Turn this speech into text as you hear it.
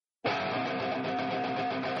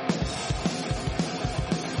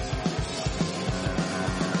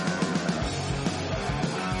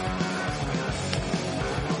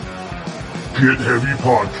Get Heavy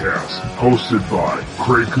Podcast, hosted by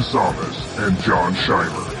Craig Casamas and John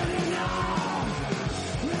Scheimer.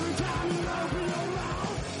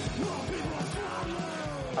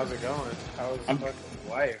 How's it going? How's fucking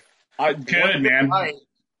life? Good, man.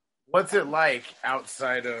 What's it like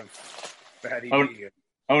outside of Fatty Vegan?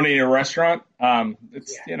 Owning a restaurant?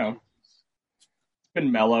 It's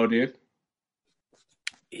been mellow, dude.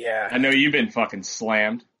 Yeah. I know you've been fucking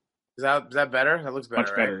slammed. Is that better? That looks better,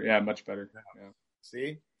 Much better. right? Yeah, much better. Yeah.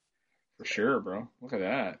 See? For sure, bro. Look at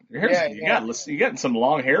that. Your hair's, you got some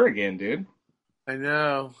long hair again, dude. I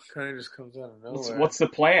know. Kind of just comes out of nowhere. What's the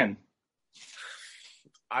plan?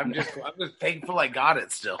 I'm just thankful I got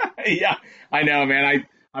it still. Yeah, I know, man.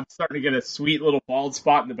 I'm starting to get a sweet little bald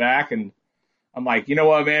spot in the back, and I'm like, you know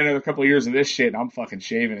what, man? Another couple of years of this shit, and I'm fucking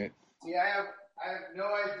shaving it. See, I have no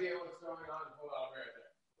idea what's going on. Hold on, right there.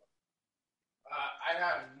 I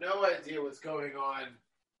have no idea what's going on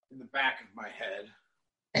in the back of my head.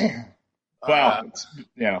 Well,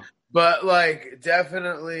 but like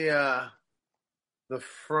definitely, the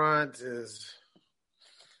front is.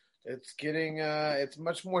 It's getting, it's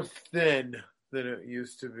much more thin than it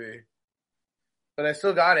used to be. But I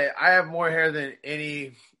still got it. I have more hair than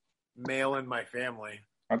any male in my family.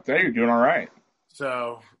 I'll tell you, you're doing all right.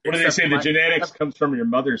 So, what do they say? The genetics comes from your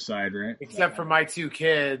mother's side, right? Except for my two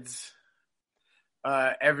kids,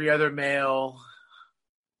 every other male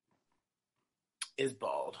is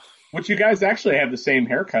bald. Which you guys actually have the same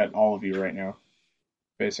haircut, all of you right now,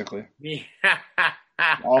 basically.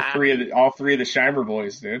 all three of the Scheimer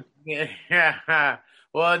boys, dude. Yeah.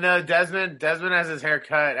 Well, no, Desmond has his hair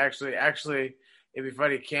cut. Actually, it'd be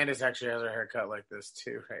funny. Candace actually has her hair cut like this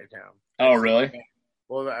too right now. Oh, really?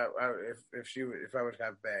 Well, if I would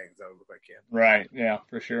have bangs, I would look like Candace. Right. Yeah,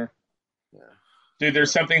 for sure. Yeah. Dude,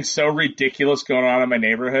 there's something so ridiculous going on in my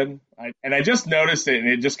neighborhood. I just noticed it, and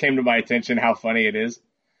it just came to my attention how funny it is.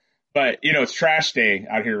 But, it's trash day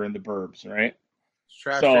out here in the burbs, right?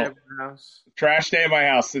 Trash day at my house. Trash day at my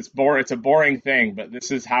house. It's a boring thing, but this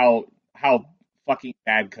is how fucking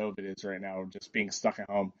bad COVID is right now. We're just being stuck at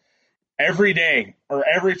home. Every day, or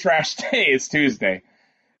every trash day is Tuesday.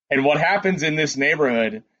 And what happens in this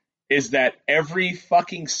neighborhood is that every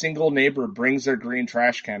fucking single neighbor brings their green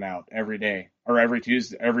trash can out every day, or every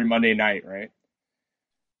Tuesday, every Monday night, right?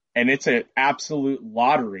 And it's an absolute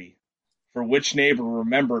lottery for which neighbor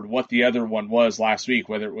remembered what the other one was last week,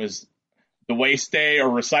 whether it was the waste day or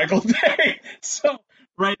recycle day. So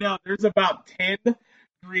right now there's about 10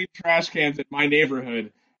 green trash cans in my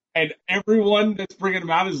neighborhood, and everyone that's bringing them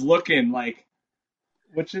out is looking like,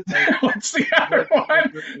 what's the other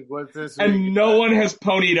one? What's this? And no one has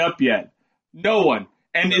ponied up yet. No one.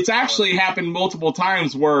 And it's actually happened multiple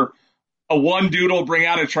times where a one dude will bring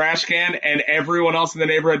out a trash can and everyone else in the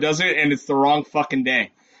neighborhood does it, and it's the wrong fucking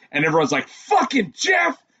day. And everyone's like, fucking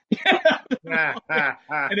Jeff! So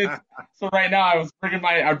right now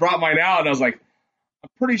I brought mine out, and I was like, I'm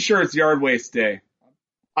pretty sure it's yard waste day.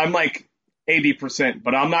 I'm like 80%,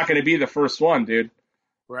 but I'm not going to be the first one, dude.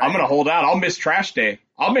 Right. I'm going to hold out. I'll miss trash day.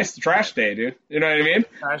 I'll miss the trash day, dude. You know what I mean?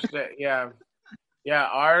 Trash day, yeah. Yeah,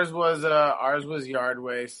 ours was yard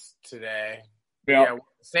waste today. Yeah,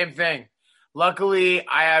 same thing. Luckily,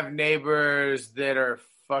 I have neighbors that are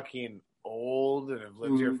fucking old and have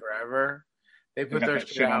lived here forever. They put their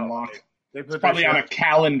shit out. Unlocked. They put probably on a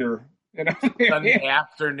calendar. Sunday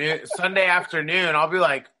afternoon, I'll be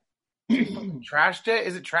like, trash day?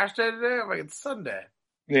 Is it trash day today? I'm like, it's Sunday.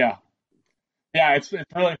 Yeah. Yeah, it's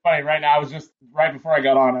really funny. Right now, I was just, right before I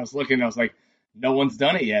got on, I was looking, I was like, no one's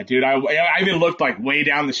done it yet, dude. I even looked like way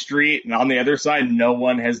down the street, and on the other side, no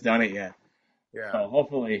one has done it yet. Yeah. So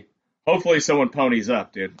hopefully someone ponies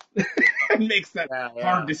up, dude. And makes that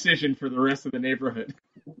hard decision for the rest of the neighborhood.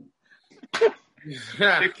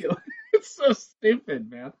 Ridiculous. It's so stupid,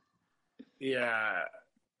 man. Yeah,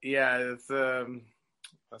 it's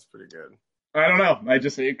that's pretty good. I don't know.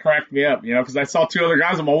 It cracked me up, because I saw two other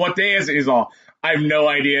guys. I'm like, what day is it? He's all, I have no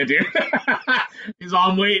idea, dude. He's all,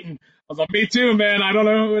 I'm waiting. I was like, me too, man. I don't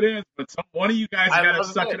know who it is, but one of you guys got to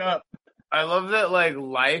suck it up. I love that, like,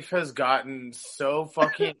 life has gotten so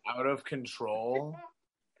fucking out of control.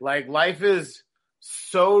 Like, life is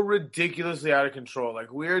so ridiculously out of control.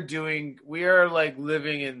 Like, we are like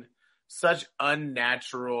living in such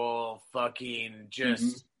unnatural fucking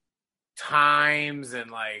just times,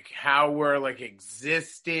 and like how we're like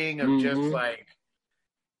existing of just like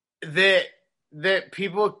that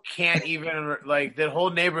people can't even like that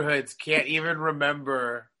whole neighborhoods can't even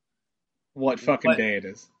remember what fucking day it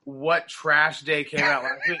is. What trash day came out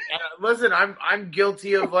last week. And listen, I'm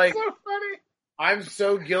guilty of like so funny. I'm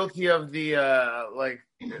so guilty of the like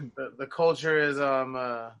the culture is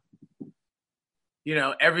you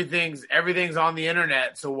know, everything's on the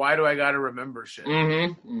internet, so why do I got to remember shit?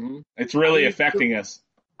 It's really affecting us.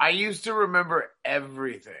 I used to remember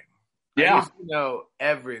everything. Yeah. I used to know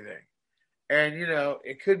everything. And, you know,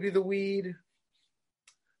 it could be the weed,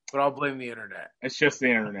 but I'll blame the internet. It's just the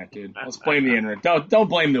internet, dude. Let's blame the internet. Don't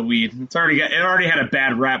blame the weed. It already had a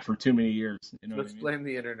bad rap for too many years. You know Let's blame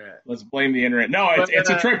the internet. Let's blame the internet. No, it's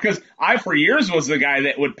a trip because I for years was the guy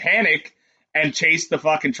that would panic and chase the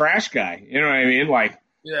fucking trash guy. You know what I mean? Like,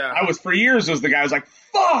 yeah, I was for years was the guy who was like,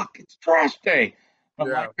 fuck, it's trash day. But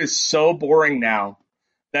life is so boring now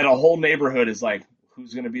that a whole neighborhood is like,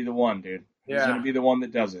 who's gonna be the one, dude? Who's gonna be the one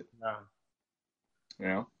that does it? Yeah. You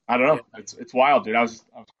know, I don't know. Yeah. It's wild, dude. I was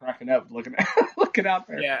cracking up looking out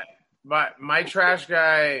there. Yeah, but my trash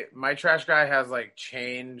guy has like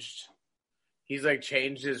changed. He's like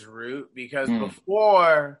changed his route because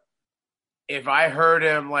before, if I heard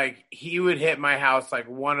him, like he would hit my house like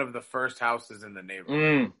one of the first houses in the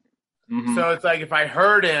neighborhood. So it's like if I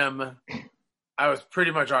heard him, I was pretty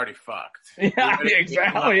much already fucked. Yeah,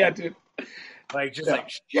 exactly. Yeah, dude. Like just like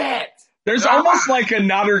shit. There's almost like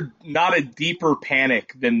not a deeper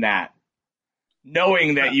panic than that.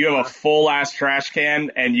 Knowing that you have a full ass trash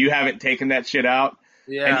can and you haven't taken that shit out,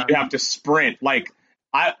 and you have to sprint. Like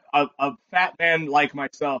a fat man like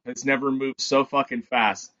myself has never moved so fucking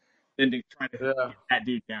fast than to try to get that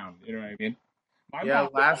dude down. You know what I mean? My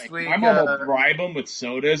mom will bribe him with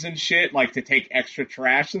sodas and shit, like to take extra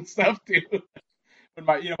trash and stuff, dude.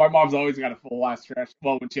 But my mom's always got a full ass trash.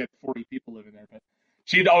 Well, when she had 40 people living there, but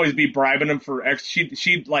she'd always be bribing him for extra.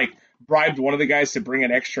 She'd like bribed one of the guys to bring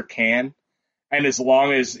an extra can, and as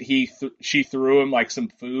long as she threw him like some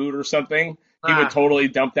food or something, he would totally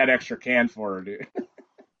dump that extra can for her, dude.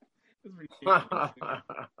 I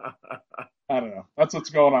don't know. That's what's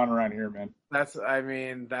going on around here, man. That's where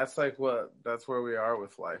we are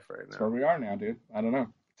with life right now. That's where we are now, dude. I don't know.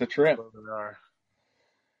 It's a trip. That's where we are.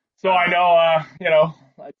 So I know,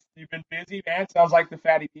 you've been busy, man. Sounds like the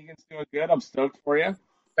Fatty Vegan's doing good. I'm stoked for you.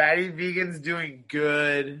 Fatty Vegan's doing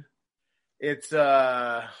good. It's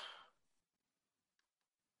an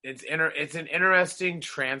interesting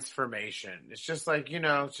transformation. It's just like, you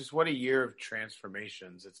know, it's just what a year of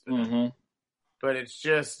transformations it's been. But it's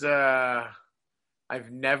just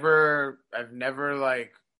I've never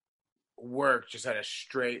like worked just at a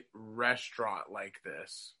straight restaurant like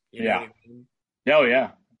this. You know what I mean? Oh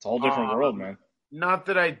yeah. It's a whole different world, man. Not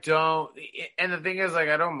that I don't, and the thing is, like,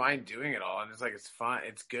 I don't mind doing it all, and it's like it's fun,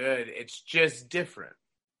 it's good, it's just different.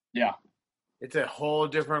 Yeah, it's a whole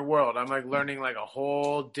different world. I'm like learning like a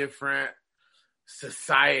whole different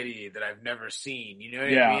society that I've never seen. You know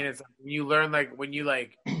what I mean? It's like you learn when you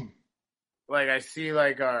like I see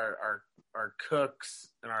like our cooks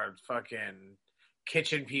and our fucking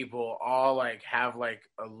kitchen people all like have like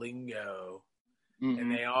a lingo.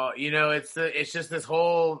 And they all, you know, it's just this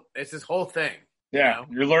whole thing. Yeah,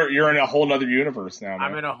 you know? You're in a whole nother universe now, man.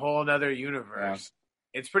 I'm in a whole nother universe.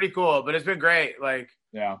 Yeah. It's pretty cool, but it's been great. Like,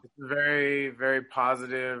 it's very, very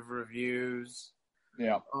positive reviews.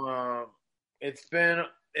 Yeah. It's been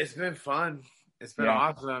fun. It's been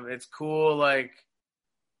awesome. It's cool. Like,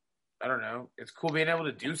 I don't know. It's cool being able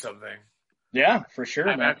to do something. Yeah, for sure.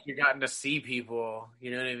 I've actually gotten to see people.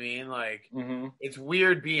 You know what I mean? Like, it's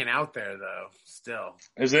weird being out there, though. Still,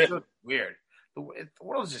 is it weird? The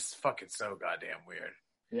world's just fucking so goddamn weird.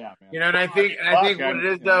 Yeah, man. You know, and I think what it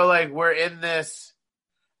is though, like we're in this.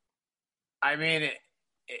 I mean,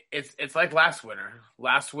 it's like last winter.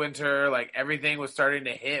 Last winter, like everything was starting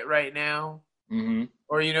to hit right now.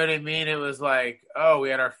 Or you know what I mean? It was like, oh, we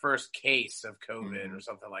had our first case of COVID or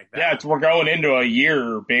something like that. Yeah, we're going into a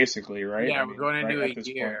year, basically, right? Yeah, we're going into a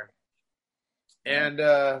year. And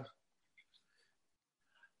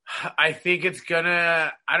I think it's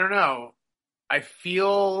gonna, I don't know. I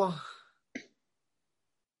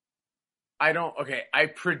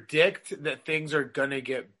predict that things are gonna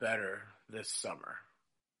get better this summer.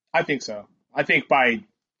 I think so. I think by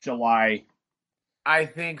July,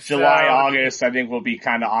 August, I think we'll be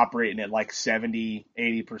kind of operating at like 70,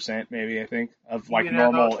 80% maybe, I think, of like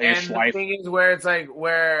normal-ish life. The thing is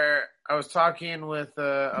where I was talking with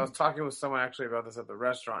someone actually about this at the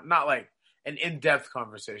restaurant. Not like an in-depth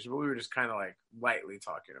conversation, but we were just kind of like lightly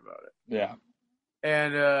talking about it. Yeah.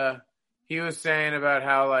 And he was saying about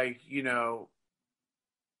how, like, you know,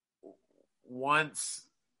 once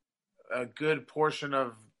a good portion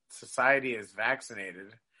of society is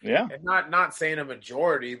vaccinated, and not saying a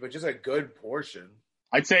majority, but just a good portion.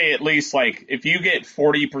 I'd say at least like if you get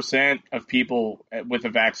 40% of people with a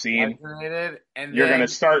vaccine, and you're gonna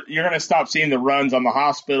stop seeing the runs on the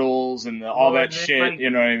hospitals and all that shit. Like, you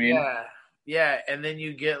know what I mean? Yeah, and then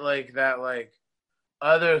you get like that, like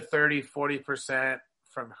other 30-40%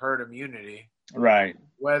 from herd immunity. Right.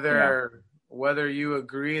 Whether you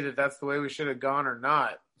agree that that's the way we should have gone or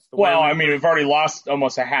not. Well, I mean, we've already lost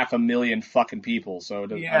almost 500,000 fucking people, so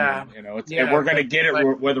it yeah, I mean, you know, we're going to get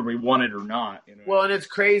it whether we want it or not. You know? Well, and it's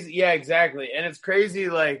crazy. Yeah, exactly. And it's crazy.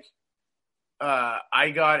 Like,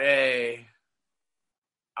 I got an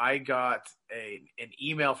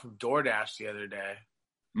email from DoorDash the other day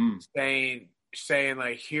saying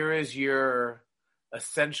like, here is your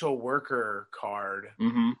essential worker card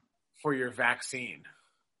for your vaccine.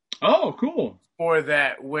 Oh, cool. For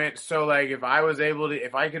that so like if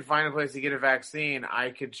I could find a place to get a vaccine, I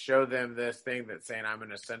could show them this thing that's saying I'm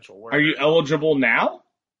an essential worker. Are you eligible now?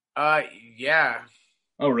 Yeah.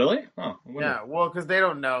 Oh, really? Oh, yeah. Well, because they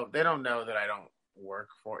don't know that I don't work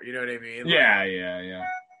for. You know what I mean? Yeah.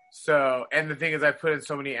 So, and the thing is, I put in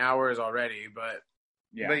so many hours already, but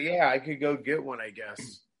yeah, I could go get one, I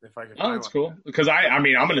guess, if I could. Oh, that's cool. Because I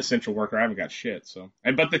mean, I'm an essential worker. I haven't got shit. So,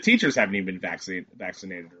 but the teachers haven't even been vaccinated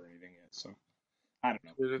or anything yet. So, I don't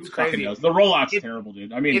know. Dude, it's crazy. The rollout's terrible,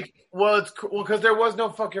 dude. I mean, because there was no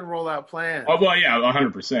fucking rollout plan. Oh well, yeah,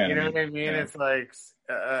 100%. You know what I mean? Yeah. It's like,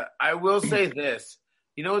 I will say this.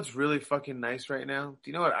 You know what's really fucking nice right now?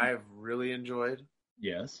 Do you know what I've really enjoyed?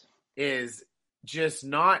 Yes. Is just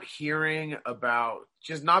not hearing about,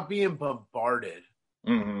 just not being bombarded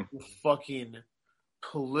with fucking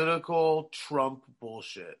political Trump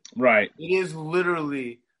bullshit. Right. It is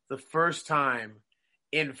literally the first time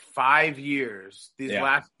in 5 years, these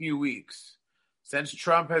last few weeks, since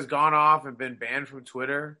Trump has gone off and been banned from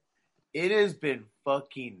Twitter, it has been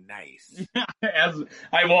fucking nice. And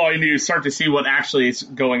you start to see what actually is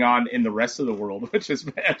going on in the rest of the world, which is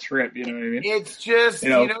a trip, you know what I mean? It's just, you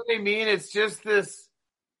know what I mean? It's just this,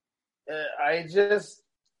 I just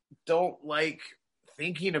don't like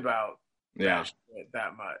thinking about that shit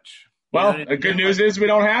that much. Well, the good news is we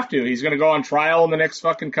don't have to. He's going to go on trial in the next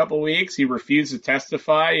fucking couple weeks. He refused to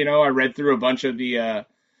testify. You know, I read through a bunch of the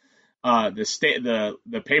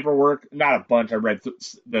paperwork, not a bunch. I read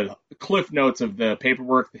the cliff notes of the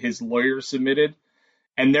paperwork that his lawyers submitted,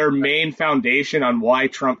 and their main foundation on why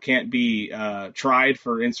Trump can't be tried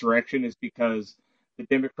for insurrection is because the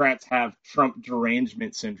Democrats have Trump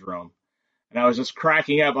derangement syndrome. And I was just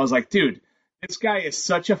cracking up. I was like, dude, this guy is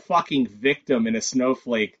such a fucking victim and a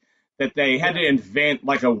snowflake that they had to invent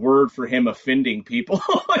like a word for him offending people.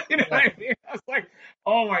 You know what I mean? I was like,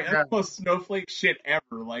 oh my, that's the most snowflake shit ever.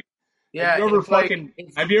 Like, yeah,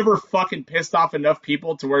 have you ever fucking pissed off enough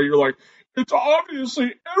people to where you're like, it's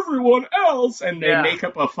obviously everyone else, and they make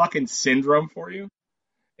up a fucking syndrome for you?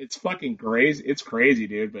 It's fucking crazy. It's crazy,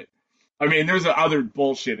 dude. But I mean, there's other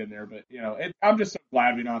bullshit in there, but you know, I'm just so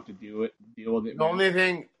glad we don't have to deal with it.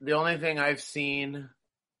 The only thing I've seen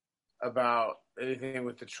about anything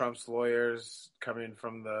with the Trump's lawyers coming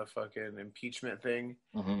from the fucking impeachment thing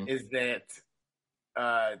is that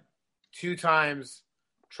 2 times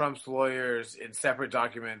Trump's lawyers in separate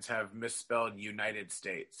documents have misspelled United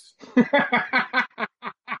States.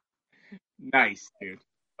 Nice, dude.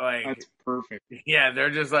 Like, that's perfect. Yeah, they're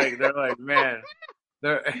like, man.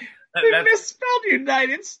 They misspelled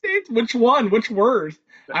United States? Which one? Which word?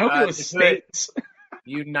 I hope it was states.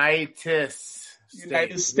 United States.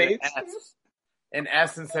 An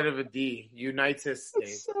S instead of a D. United States.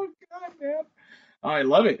 That's so good, man. Oh, I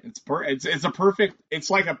love it. It's a perfect. It's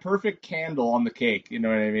like a perfect candle on the cake. You know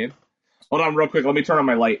what I mean? Hold on, real quick. Let me turn on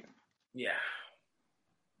my light. Yeah.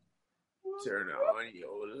 Turn on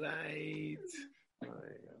your light.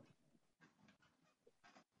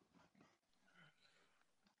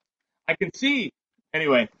 I can see.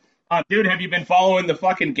 Anyway, dude, have you been following the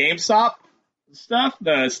fucking GameStop stuff,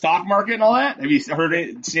 the stock market and all that? Have you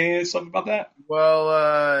seen something about that? Well,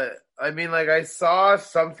 I mean, like, I saw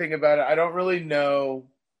something about it. I don't really know.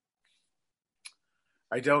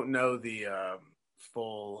 I don't know the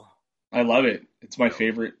full. I love it. It's my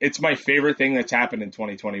favorite. It's my favorite thing that's happened in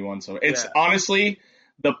 2021. So it's honestly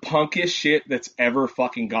the punkest shit that's ever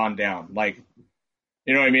fucking gone down. Like,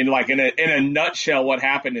 you know what I mean? Like in a nutshell, what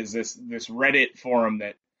happened is this Reddit forum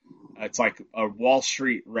that it's like a Wall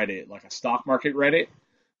Street Reddit, like a stock market Reddit.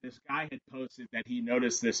 This guy had posted that he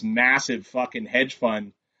noticed this massive fucking hedge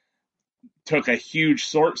fund took a huge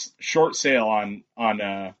short sale on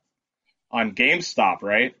GameStop,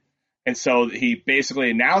 right? And so he basically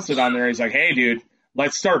announced it on there. He's like, hey, dude,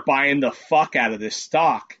 let's start buying the fuck out of this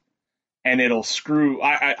stock. And it'll screw.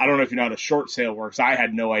 I don't know if you know how a short sale works. I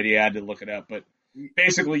had no idea. I had to look it up. But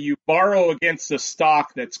basically, you borrow against a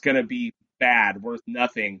stock that's going to be bad, worth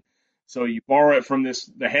nothing. So you borrow it from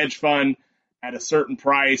the hedge fund at a certain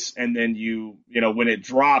price, and then you know, when it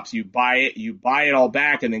drops, you buy it all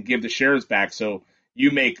back and then give the shares back. So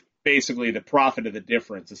you make basically the profit of the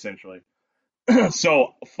difference, essentially.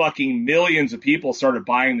 So fucking millions of people started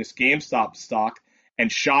buying this GameStop stock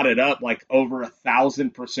and shot it up like over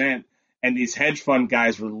 1,000%. And these hedge fund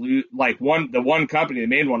guys were the one company, the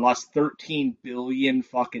main one, lost 13 billion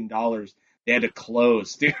fucking dollars. They had to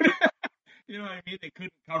close, dude. You know what I mean? They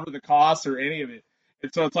couldn't cover the costs or any of it.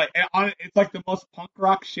 And so it's like the most punk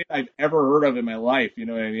rock shit I've ever heard of in my life. You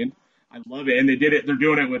know what I mean? I love it. And they did it. They're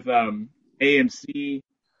doing it with AMC,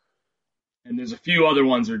 and there's a few other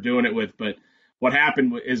ones they're doing it with. But what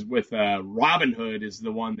happened is with Robinhood is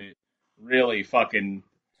the one that really fucking.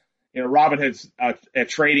 Robinhood's a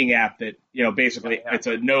trading app that, basically it's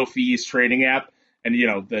a no fees trading app. And,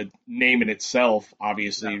 the name in itself,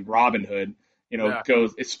 obviously, Robinhood,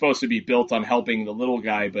 it's supposed to be built on helping the little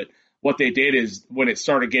guy. But what they did is when it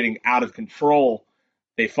started getting out of control,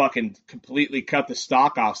 they fucking completely cut the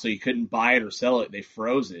stock off so you couldn't buy it or sell it. They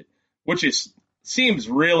froze it, which seems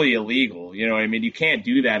really illegal. You know what I mean? You can't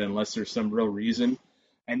do that unless there's some real reason.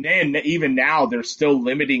 And then even now, they're still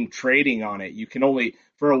limiting trading on it.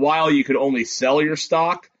 For a while, you could only sell your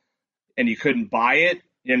stock and you couldn't buy it.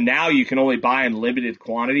 And now you can only buy in limited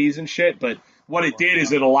quantities and shit. But what it did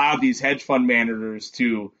is it allowed these hedge fund managers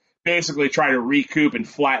to basically try to recoup and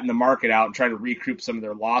flatten the market out and try to recoup some of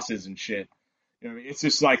their losses and shit. It's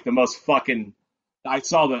just like the most fucking. I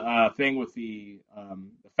saw the thing with the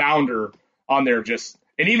founder on there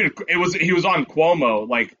he was on Cuomo,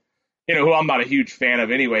 like, who I'm not a huge fan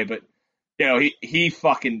of anyway, but he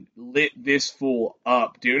fucking lit this fool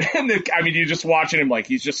up, dude. And you're just watching him like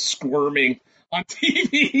he's just squirming on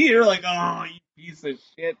TV. You're like, oh, you piece of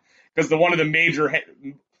shit. Because one of the major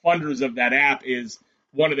funders of that app is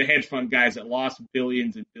one of the hedge fund guys that lost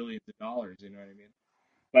billions and billions of dollars. You know what I mean?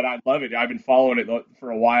 But I love it. I've been following it for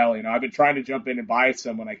a while. I've been trying to jump in and buy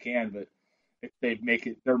some when I can, but they're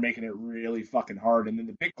making it really fucking hard. And then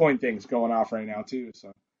the Bitcoin thing's going off right now too.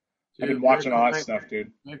 So. Dude, I've been watching all that stuff,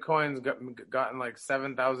 dude. Bitcoin's gotten like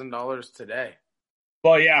 $7,000 today.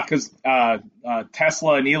 Well, yeah, because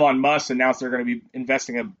Tesla and Elon Musk announced they're going to be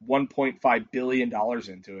investing $1.5 billion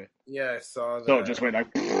into it. Yeah, I saw that. So it just went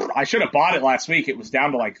like, I should have bought it last week. It was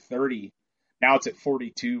down to like 30. Now it's at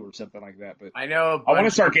 42 or something like that. But I know. I want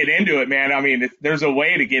to start getting into it, man. I mean, there's a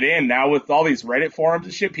way to get in now with all these Reddit forums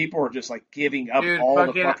and shit. People are just like giving up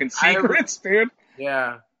the fucking secrets, dude.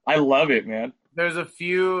 Yeah. I love it, man. There's a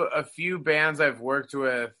few bands I've worked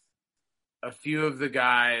with. A few of the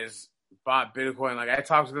guys bought Bitcoin. Like I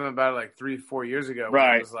talked to them about it like 3-4 years ago.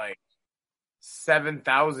 Right. It was like $7,000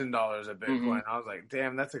 a Bitcoin. Mm-hmm. I was like,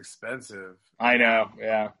 damn, that's expensive. I know.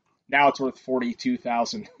 Yeah. Now it's worth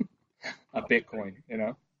 42,000 a Bitcoin.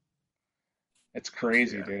 It's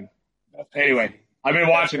crazy, dude. Anyway, I've been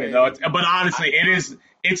watching it though. But honestly,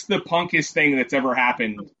 it's the punkest thing that's ever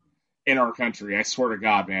happened in our country. I swear to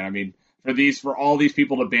God, man. I mean. For all these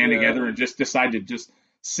people to band together and just decide to just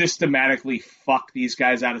systematically fuck these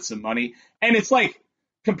guys out of some money. And it's like,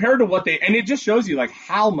 compared to and it just shows you like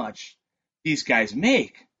how much these guys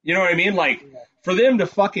make. You know what I mean? Like, for them to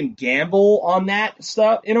fucking gamble on that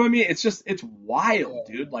stuff, you know what I mean? It's wild,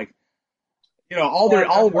 dude. Like,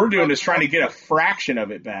 all we're doing is trying to get a fraction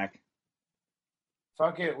of it back.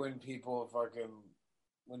 Fuck it when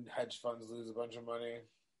hedge funds lose a bunch of money.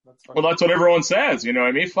 That's what everyone says. You know what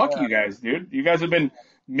I mean? Fuck you guys, dude. You guys have been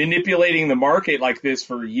manipulating the market like this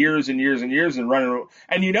for years and years and years and running.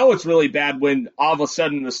 And it's really bad when all of a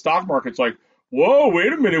sudden the stock market's like, whoa,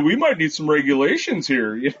 wait a minute, we might need some regulations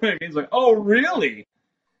here. You know what I mean? It's like, oh, really?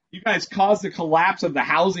 You guys caused the collapse of the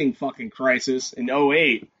housing fucking crisis in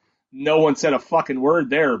 2008. No one said a fucking word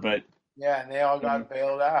there, but. Yeah, and they all got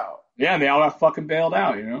bailed out. Yeah, and they all got fucking bailed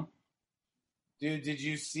out, Dude, did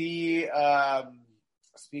you see,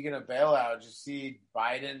 speaking of bailout, did you see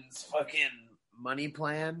Biden's fucking money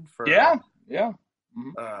plan for? Yeah.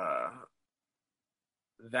 Mm-hmm.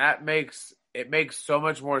 That makes so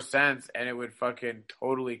much more sense, and it would fucking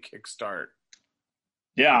totally kickstart.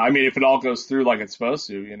 Yeah, I mean, if it all goes through like it's supposed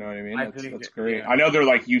to, you know what I mean? That's great. Yeah. I know they're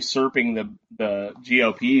like usurping the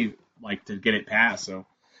GOP like to get it passed. So,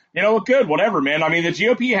 good, whatever, man. I mean, the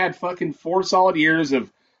GOP had fucking 4 solid years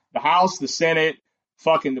of the House, the Senate,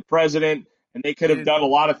 fucking the president. And they could have done a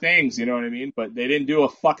lot of things, you know what I mean? But they didn't do a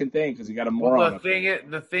fucking thing because you got a moron.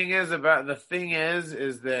 The thing is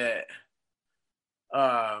that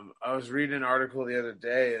I was reading an article the other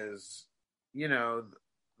day. Is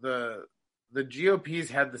the GOP's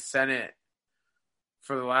had the Senate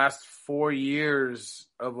for the last 4 years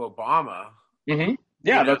of Obama. Mm-hmm.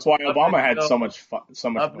 Yeah, that's why Obama had so much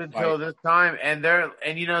up until this time, and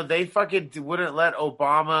they fucking wouldn't let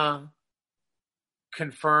Obama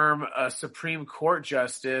confirm a Supreme Court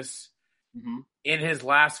justice Mm-hmm. in his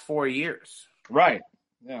last 4 years. Right.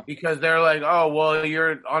 Yeah. Because they're like, oh, well,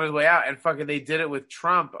 you're on his way out. And fucking they did it with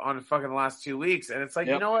Trump on fucking the last 2 weeks. And it's like,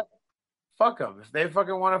 Yep. you know what? Fuck them. If they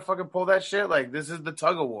fucking want to fucking pull that shit, like, this is the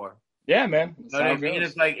tug of war. Yeah, man. You know what I mean?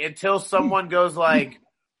 It's like, until someone goes like,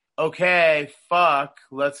 okay, fuck,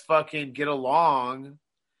 let's fucking get along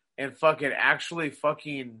and fucking actually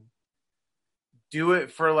fucking do it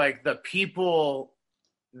for, like, the people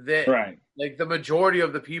that, right. like, the majority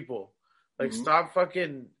of the people. Like, Mm-hmm. stop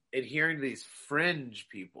fucking adhering to these fringe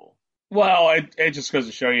people. Well, it just goes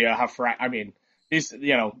to show you how I mean, these,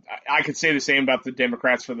 you know, I could say the same about the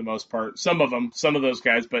Democrats for the most part. Some of those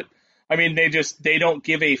guys, but I mean, they don't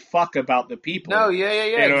give a fuck about the people. No, yeah.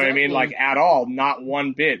 You know what I mean? Like, at all, not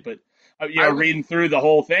one bit. But, you know, reading through the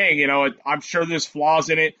whole thing, you know, I'm sure there's flaws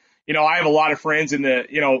in it. You know, I have a lot of friends in the,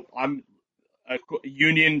 you know, I'm a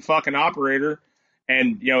union fucking operator,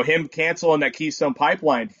 and, you know, him canceling that Keystone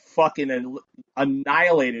Pipeline fucking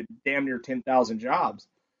annihilated damn near 10,000 jobs.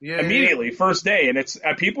 Immediately, first day. And it's,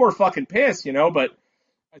 people are fucking pissed, you know, but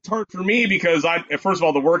it's hard for me because first of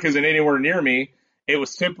all, the work isn't anywhere near me. It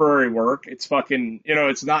was temporary work. It's fucking, you know,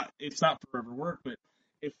 it's not forever work, but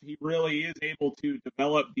if he really is able to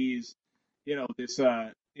develop these, you know, this,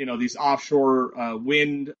 you know, these offshore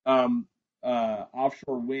wind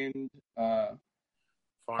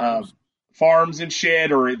farms and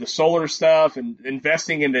shit, or the solar stuff, and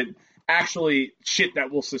investing into actually shit that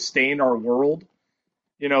will sustain our world,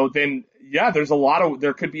 you know, then yeah,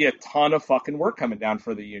 there could be a ton of fucking work coming down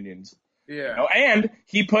for the unions. Yeah. You know? And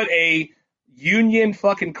he put a union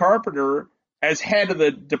fucking carpenter as head of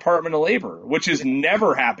the Department of Labor, which has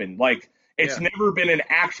never happened. Like, it's never been an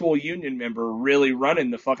actual union member really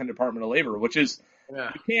running the fucking Department of Labor, which is,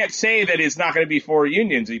 you can't say that it's not going to be for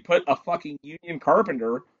unions. He put a fucking union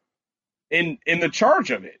carpenter in the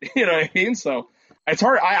charge of it. You know what I mean? So it's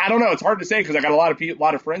hard. I don't know. It's hard to say because I got a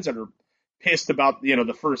lot of friends that are pissed about, you know,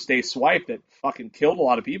 the first day swipe that fucking killed a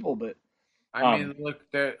lot of people. But I mean, look,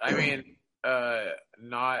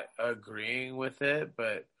 not agreeing with it,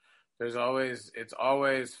 but there's always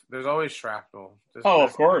shrapnel.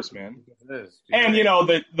 Of course, man. And you know,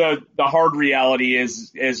 the hard reality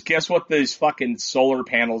is guess what these fucking solar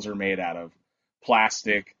panels are made out of?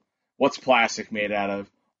 Plastic. What's plastic made out of?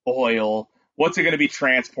 Oil. What's it going to be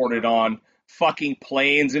transported on? Fucking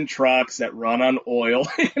planes and trucks that run on oil.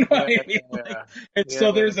 You know what I mean?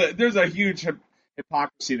 So there's a huge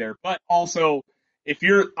hypocrisy there. But also, if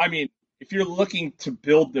you're looking to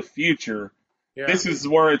build the future, this is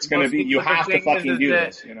where it's going to be. You have to fucking do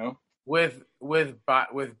this, you know? With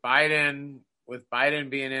Biden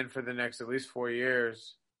being in for the next at least 4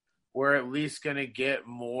 years, we're at least going to get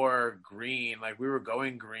more green. Like, we were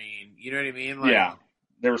going green. You know what I mean? Like,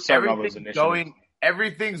 they were starting all those initiatives.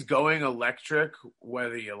 Everything's going electric,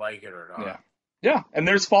 whether you like it or not. Yeah, and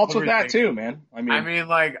there's faults with that too, man. I mean,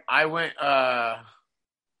 like, I went.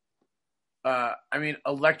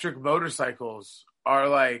 Electric motorcycles are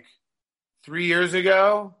like 3 years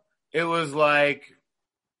ago. It was like,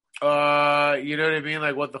 you know what I mean?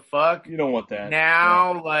 Like, what the fuck? You don't want that.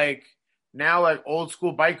 Now, like old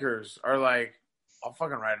school bikers are like, I'll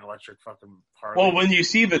fucking ride an electric fucking Harley. Well, when you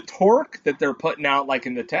see the torque that they're putting out, like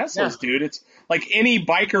in the Teslas, dude, it's like any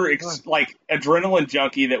biker, like adrenaline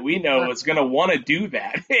junkie that we know is going to want to do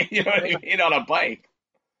that. You know what I mean? On a bike.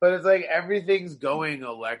 But it's like everything's going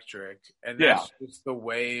electric, and that's just the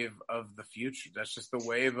wave of the future. That's just the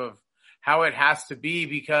wave of how it has to be,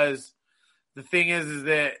 because the thing is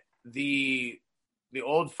that the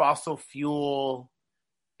old fossil fuel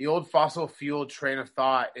train of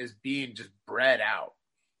thought is being just bred out.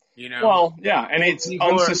 You know? Well, yeah, and it's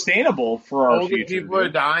unsustainable for our future. Older people are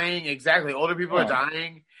dying. Exactly. Older people are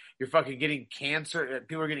dying. You're fucking getting cancer.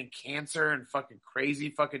 People are getting cancer and fucking crazy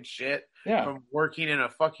fucking shit from working in a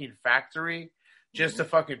fucking factory just to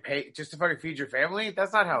fucking feed your family.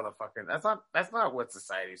 That's not how that's not what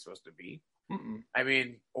society's supposed to be. Mm-mm. I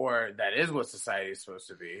mean, or that is what society is supposed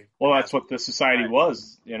to be. Well, that's what the society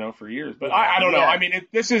was, you know, for years. But I don't know. I mean,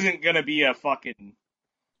 this isn't going to be a fucking,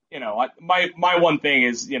 you know, my one thing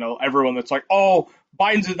is, you know, everyone that's like, oh,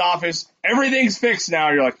 Biden's in office, everything's fixed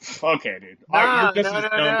now. You're like, okay, dude, you're just as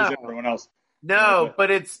dumb as everyone else. No, but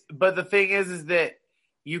the thing is that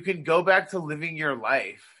you can go back to living your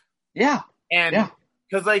life. Yeah. And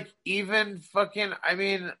because like even fucking, I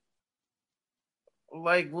mean,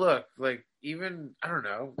 like, look, like, even, I don't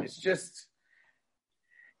know, it's just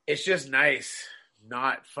nice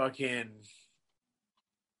not fucking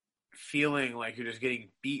feeling like you're just getting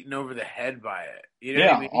beaten over the head by it. You know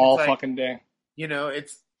what I mean? All like, fucking day. You know,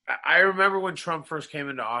 I remember when Trump first came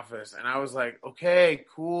into office, and I was like, okay,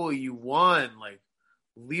 cool, you won. Like,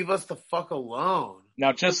 leave us the fuck alone.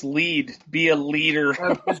 Now just lead. Be a leader.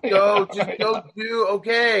 Just go do,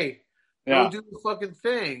 okay. Go Yeah. do the fucking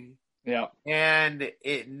thing. Yeah. And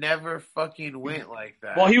it never fucking went like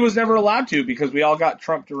that. Well, he was never allowed to because we all got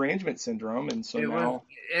Trump derangement syndrome, and so now.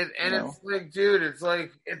 It's like, dude, it's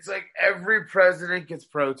like every president gets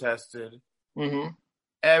protested. Mm-hmm.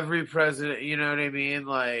 Every president, you know what I mean?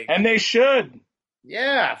 Like, and they should.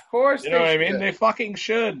 Yeah, of course. You know what I mean? They fucking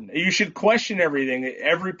should. You should question everything.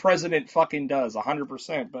 Every president fucking does,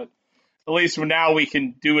 100%. But at least now we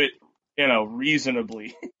can do it,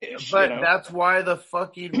 reasonably. But that's why the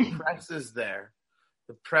fucking press is there.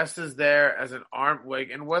 The press is there as an arm,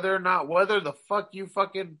 and whether the fuck you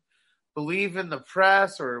fucking believe in the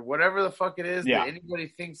press or whatever the fuck it is that anybody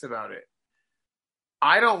thinks about it.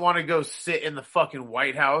 I don't want to go sit in the fucking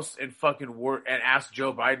White House and fucking work and ask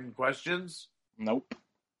Joe Biden questions. Nope.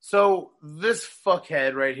 So this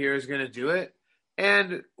fuckhead right here is going to do it,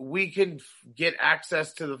 and we can get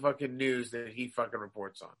access to the fucking news that he fucking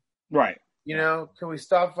reports on. Right. Can we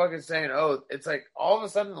stop fucking saying, oh, it's like all of a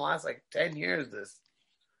sudden in the last 10 years, this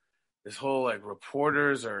whole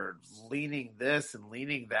reporters are leaning this and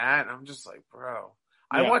leaning that. And I'm just like, bro,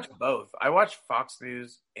 I watch both. I watch Fox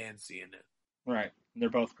News and CNN. Right. They're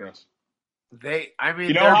both gross. You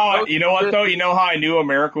know what though? You know how I knew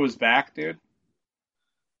America was back, dude?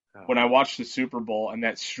 When I watched the Super Bowl and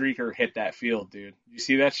that streaker hit that field, dude. You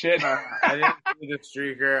see that shit? I didn't see the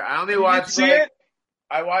streaker. I only watched it?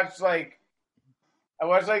 I watched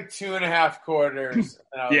 2.5 quarters.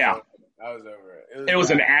 And I was over it. It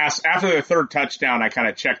was an ass. After the third touchdown, I kind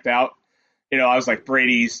of checked out. I was like,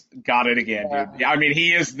 Brady's got it again, dude. I mean,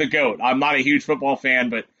 he is the GOAT. I'm not a huge football fan,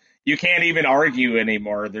 but you can't even argue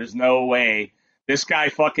anymore. There's no way. This guy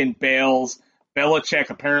fucking bails. Belichick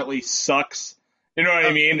apparently sucks. You know what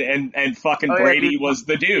I mean? And fucking Brady was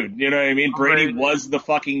the dude. You know what I mean? Brady was the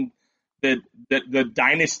fucking the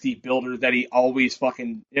dynasty builder that he always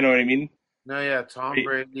fucking. You know what I mean? No, yeah, Tom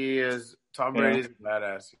Brady's a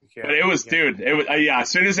badass. But it was, dude. It was as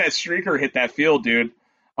soon as that streaker hit that field, dude,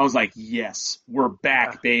 I was like, yes, we're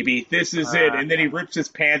back, baby. This is it. And then he rips his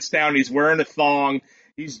pants down. He's wearing a thong.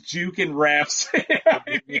 He's juking refs.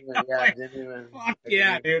 Fuck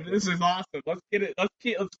yeah, dude. This is awesome. Let's get it. Let's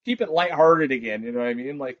keep it lighthearted again. You know what I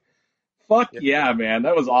mean? Like, fuck yeah, man.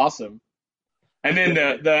 That was awesome. And then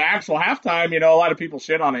the actual halftime, a lot of people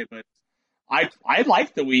shit on it, but I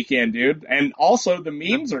like The Weeknd, dude. And also the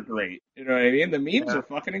memes are great. You know what I mean? The memes are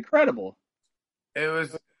fucking incredible.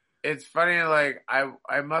 It's funny,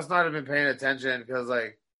 I must not have been paying attention because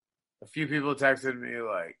a few people texted me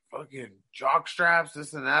fucking jock straps,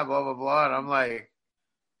 this and that, blah blah blah, and I'm like,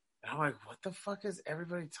 what the fuck is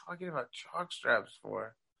everybody talking about jock straps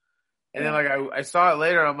for? And then I saw it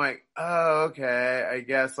later, I'm like, oh okay, I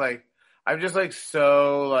guess I'm just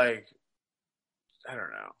so I don't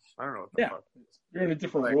know what the fuck. You're in a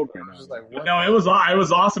different world right now. No, it was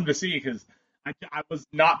awesome to see because I was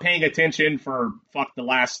not paying attention for the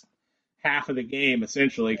last half of the game,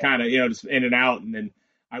 essentially, kind of just in and out, and then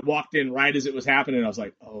I walked in right as it was happening. I was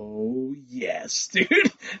like, "Oh yes, dude!"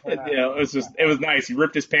 It was nice. He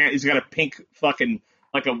ripped his pants. He's got a pink fucking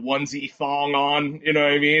a onesie thong on. You know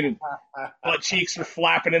what I mean? And butt cheeks are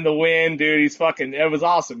flapping in the wind, dude. It was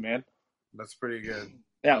awesome, man. That's pretty good.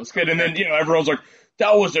 Yeah, it was good. And then everyone's like,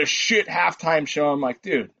 "That was a shit halftime show." I'm like,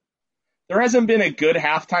 dude, there hasn't been a good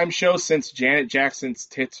halftime show since Janet Jackson's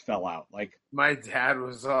tits fell out. My dad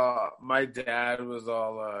was all.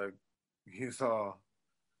 He's all.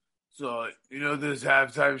 So, this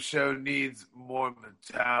halftime show needs more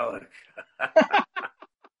Metallica.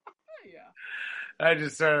 I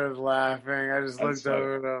just started laughing. I just looked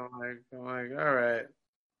over and I'm like, all right.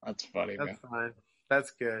 That's funny, man. That's fine.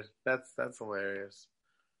 That's good. That's hilarious.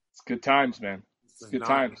 It's good times, man. It's good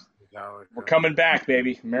times. We're coming back,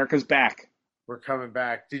 baby. America's back. We're coming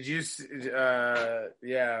back. Did you see, there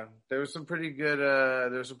was some pretty good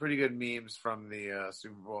memes from the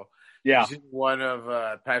Super Bowl. Yeah. Did you see one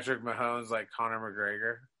of Patrick Mahomes Conor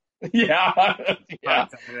McGregor? Yeah. Oh,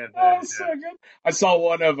 so good. I saw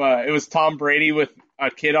one of it was Tom Brady with a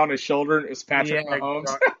kid on his shoulder. It was Patrick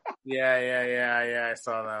Mahomes. Yeah. I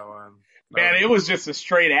saw that one. Man, it was just a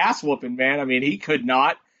straight ass whooping, man. I mean, he could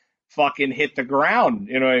not fucking hit the ground.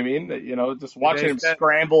 You know what I mean? Just watching him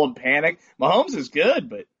scramble and panic. Mahomes is good,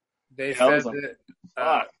 but they said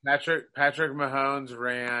that Patrick Mahomes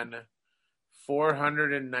ran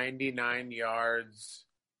 499 yards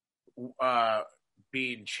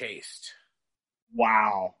being chased.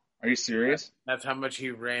 Wow. Are you serious? That's how much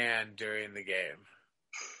he ran during the game.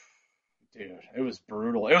 Dude, it was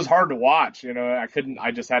brutal. It was hard to watch.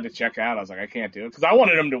 I just had to check out. I was like, I can't do it because I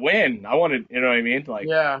wanted him to win. You know what I mean? Like,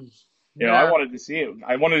 Yeah, I yeah, wanted to see it.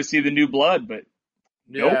 I wanted to see the new blood, but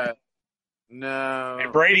nope. yeah. And No,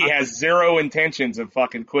 Brady has zero intentions of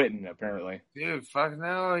fucking quitting, apparently. dude, fuck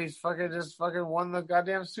no. He's fucking just fucking won the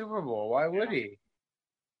goddamn Super Bowl. Why would he?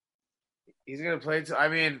 He's gonna play. I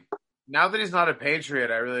mean, now that he's not a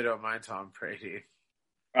Patriot, I really don't mind Tom Brady.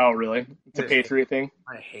 Oh, really? It's a Patriot thing?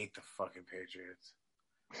 I hate the fucking Patriots.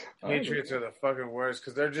 Oh, Patriots are the fucking worst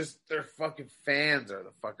because their fucking fans are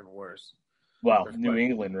the fucking worst. Well, They're New fucking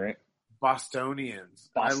England, right? Bostonians.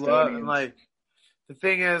 I love Bostonians. like the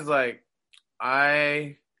thing is like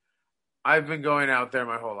I've been going out there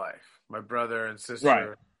my whole life. My brother and sister, Right.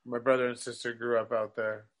 my brother and sister grew up out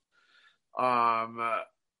there.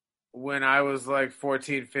 When I was like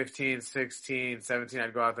 14, 15, 16, 17,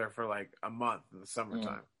 I'd go out there for like a month in the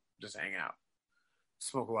summertime, just hang out,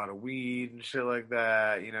 smoke a lot of weed and shit like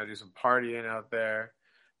that, do some partying out there.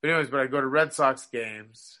 But I'd go to Red Sox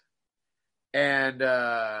games, and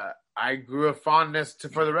I grew a fondness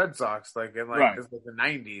for the Red Sox, like in Right. this, like the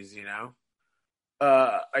 90s,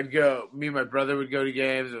 I'd go, me and my brother would go to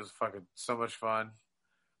games. It was fucking so much fun.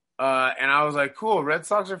 And I was like, cool, Red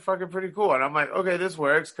Sox are fucking pretty cool. And I'm like, okay, this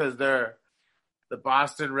works because they're the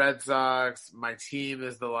Boston Red Sox. My team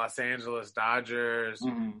is the Los Angeles Dodgers.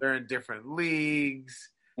 Mhm. They're in different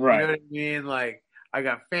leagues. Right. You know what I mean? Like, I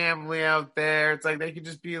got family out there. It's like they could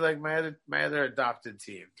just be like my other adopted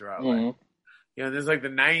team throughout life. There's like the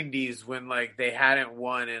 90s when like they hadn't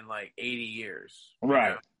won in like 80 years.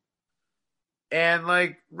 Right. And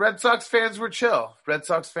like Red Sox fans were chill. Red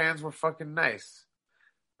Sox fans were fucking nice.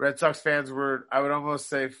 Red Sox fans were, I would almost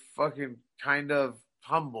say, fucking kind of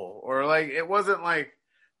humble. Or like, it wasn't like,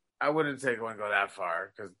 I wouldn't go that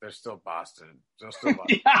far because they're still Boston. They're still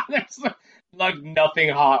Boston. Yeah, there's like nothing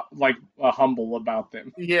humble about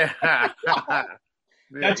them. Yeah.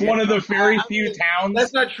 That's one of the very few towns.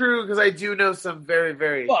 That's not true because I do know some very,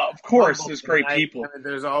 very. Well, of course, there's great people.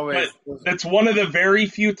 There's always. But that's one of the very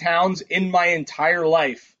few towns in my entire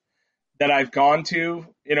life that I've gone to,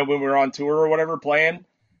 when we were on tour or whatever playing,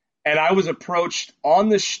 and I was approached on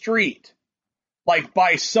the street, like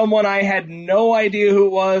by someone I had no idea who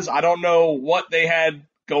it was. I don't know what they had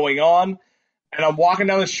going on. And I'm walking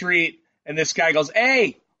down the street, and this guy goes,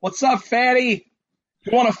 "Hey, what's up, fatty?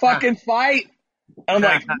 You want to fucking fight?" And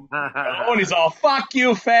I'm like, oh, and he's all, "Fuck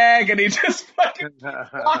you, fag," and he just fucking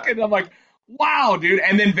walking. I'm like, wow, dude.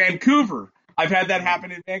 And then Vancouver. I've had that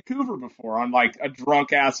happen in Vancouver before on like a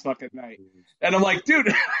drunk ass fucking night. And I'm like,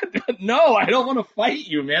 dude, no, I don't want to fight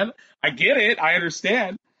you, man. I get it. I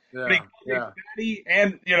understand. Yeah, but he called me fatty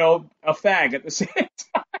and, a fag at the same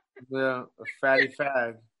time. Yeah, a fatty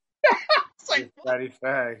fag. It's like, fatty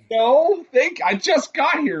fag. No, I just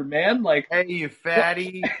got here, man. Like, hey, you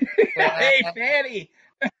fatty. Hey, fatty.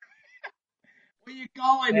 Where you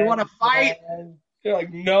going? You want to fight? You're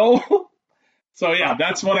like, no. So yeah,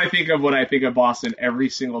 that's what I think of when I think of Boston every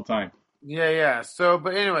single time. Yeah. So,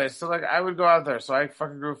 but anyway, like I would go out there. So I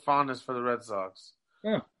fucking grew fondness for the Red Sox.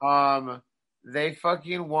 Yeah. They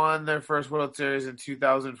fucking won their first World Series in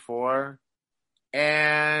 2004,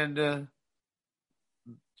 and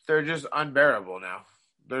they're just unbearable now.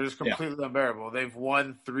 They're just completely unbearable. They've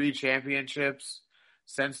won 3 championships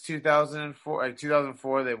since 2004. Like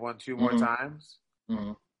 2004, they've won 2 more times.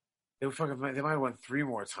 Mm-hmm. They might have won 3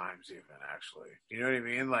 more times even, actually. You know what I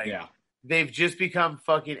mean? Like, yeah. They've just become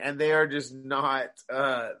fucking, and they are just not,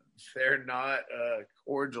 they're not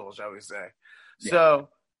cordial, shall we say. Yeah. So,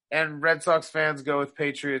 and Red Sox fans go with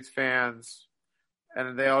Patriots fans,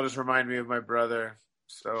 and they all just remind me of my brother,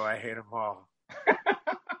 so I hate them all.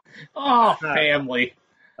 Oh, family.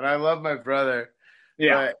 And I love my brother.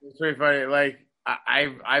 Yeah. But it's pretty funny. Like, I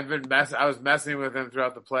was messing with him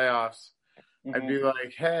throughout the playoffs. Mm-hmm. I'd be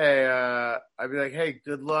like, hey,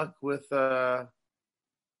 good luck with your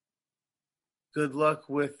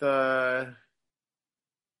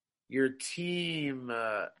team.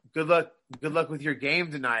 Good luck with your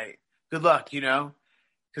game tonight. Good luck, because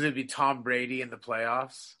it'd be Tom Brady in the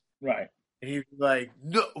playoffs. Right. And he'd be like,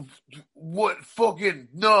 no, what fucking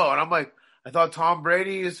no. And I'm like, I thought Tom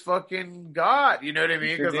Brady is fucking God. You know what I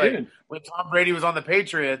mean? Because like when Tom Brady was on the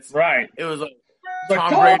Patriots, right, it was like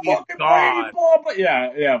Tom Brady is God.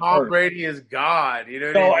 Yeah. Tom Brady is God. You know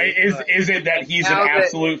what so I mean? Is it that he's an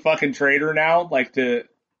absolute fucking traitor now? Like to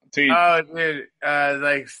oh, dude,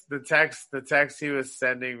 like the text he was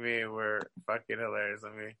sending me were fucking hilarious.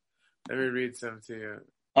 Let me read some to you.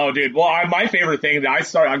 Oh, dude. Well, my favorite thing that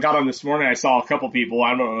I got on this morning, I saw a couple people.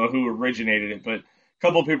 I don't know who originated it, but a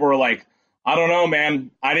couple people were like, I don't know,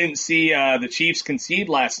 man. I didn't see the Chiefs concede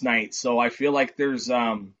last night, so I feel like there's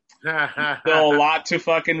still a lot to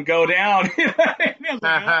fucking go down. You know what I mean?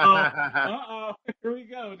 I was like, here we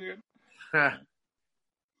go, dude.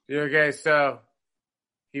 Okay, so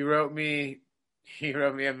he wrote me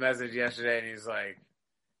a message yesterday, and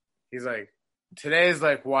he's like, today's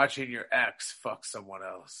like watching your ex fuck someone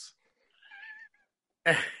else.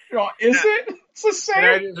 Is it? It's the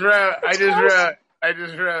same. I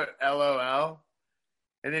just wrote LOL.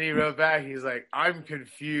 And then he wrote back, he's like, I'm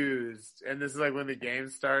confused. And this is like when the game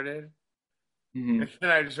started. Mm-hmm. And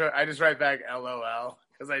then I just write back LOL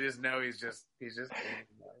because I just know he's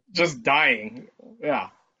just dying. Yeah.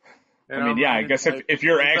 And I mean, yeah, I guess like, if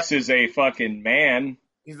your ex is a fucking man,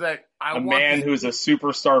 he's like, a man who's a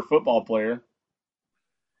superstar football player.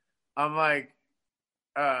 I'm like,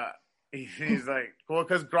 he's like, well,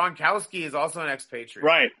 because Gronkowski is also an expatriate.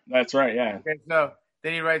 Right. That's right. Yeah. Okay, so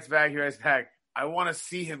then he writes back, I want to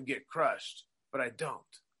see him get crushed, but I don't.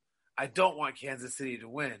 I don't want Kansas City to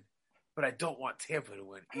win, but I don't want Tampa to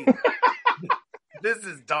win either. This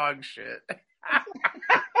is dog shit.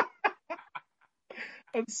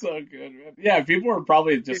 That's so good, man. Yeah, people are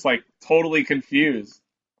probably just like totally confused.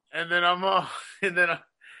 And then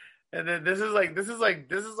and then this is like,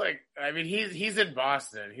 I mean, he's in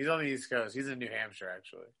Boston. He's on the East Coast. He's in New Hampshire,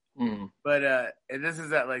 actually. Mm. But, and this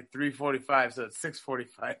is at like 3:45, so it's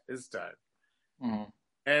 6:45 this time. Mm.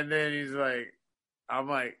 And then he's like, I'm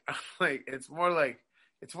like, it's more like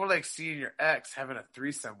seeing your ex having a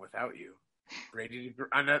threesome without you.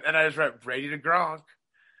 And I just wrote Brady to Gronk.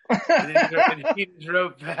 And he just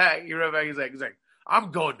wrote back. He's like,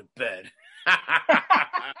 I'm going to bed.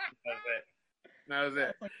 That was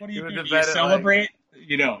it. Like, what do you do? Do you celebrate?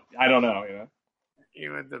 I don't know. He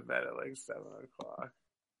went to bed at like 7:00.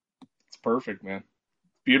 It's perfect, man.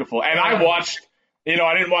 It's beautiful. And I watched. I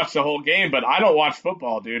didn't watch the whole game, but I don't watch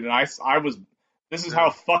football, dude. And I was. This is how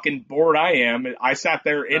fucking bored I am. I sat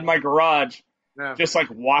there in my garage, just like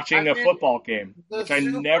watching a football game, which I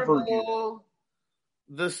never do.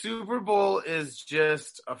 The Super Bowl is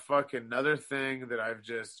just a fucking another thing that I've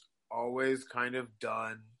just always kind of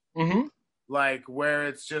done. Mm-hmm. Like, where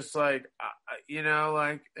it's just like,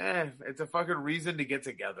 it's a fucking reason to get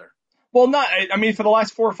together. Well, for the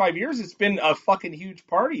last 4 or 5 years, it's been a fucking huge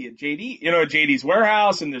party at JD, at JD's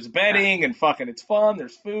warehouse, and there's betting, and fucking it's fun,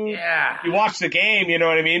 there's food. Yeah. You watch the game, you know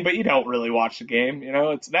what I mean? But you don't really watch the game,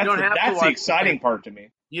 that's the exciting part to me.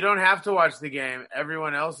 You don't have to watch the game.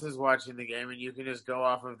 Everyone else is watching the game, and you can just go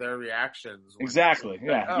off of their reactions. Exactly,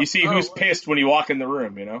 yeah. You see who's pissed when you walk in the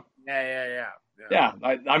room, Yeah.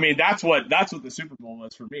 I mean, that's what the Super Bowl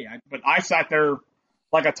was for me. But I sat there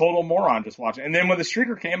like a total moron just watching. And then when the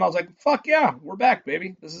streaker came, I was like, fuck yeah, we're back,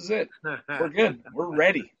 baby. This is it. We're good. We're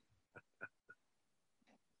ready.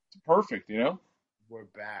 It's perfect, We're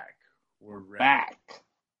back. We're ready. Back.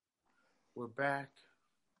 We're back.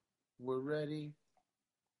 We're ready.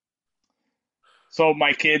 So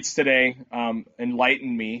my kids today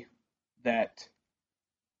enlightened me that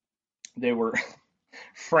they were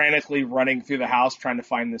frantically running through the house trying to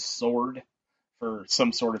find this sword for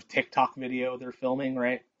some sort of TikTok video they're filming,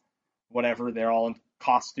 right? Whatever. They're all in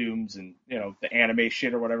costumes and, the anime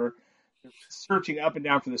shit or whatever. They're searching up and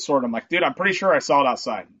down for the sword. I'm like, dude, I'm pretty sure I saw it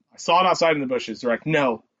outside. I saw it outside in the bushes. They're like,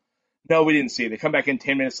 no, we didn't see it. They come back in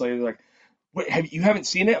 10 minutes later. They're like, wait, you haven't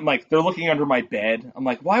seen it? I'm like, they're looking under my bed. I'm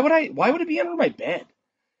like, why would it be under my bed?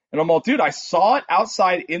 And I'm all, dude, I saw it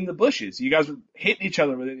outside in the bushes. You guys were hitting each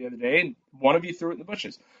other with it the other day, and one of you threw it in the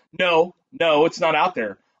bushes. No, it's not out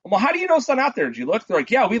there. I'm all, how do you know it's not out there? Did you look? They're like,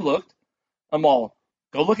 yeah, we looked. I'm all,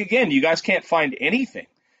 go look again. You guys can't find anything.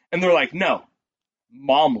 And they're like, no,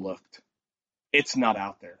 Mom looked. It's not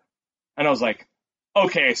out there. And I was like,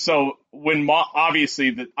 okay, so when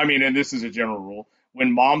obviously, and this is a general rule,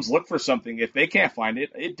 when moms look for something, if they can't find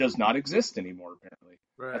it, it does not exist anymore, apparently.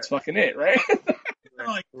 Right. That's fucking it, right?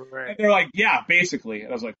 And they're like, yeah, basically. And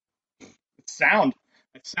I was like, it's sound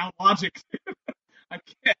logic. I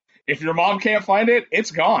can't. If your mom can't find it,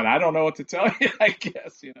 it's gone. I don't know what to tell you, I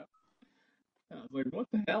guess, I was like, what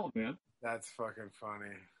the hell, man? That's fucking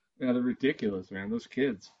funny. Yeah, they're ridiculous, man. Those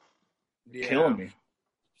kids. Killing me.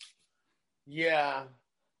 Yeah.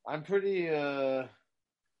 I'm pretty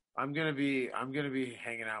I'm gonna be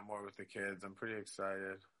hanging out more with the kids. I'm pretty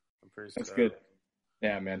excited. That's good.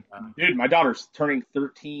 Yeah, man. Dude, my daughter's turning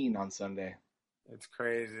 13 on Sunday. It's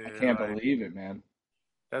crazy. I can't believe it, man.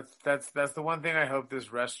 That's the one thing I hope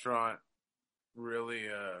this restaurant really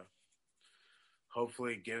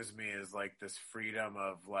hopefully gives me is like this freedom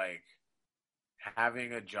of like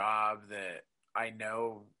having a job that I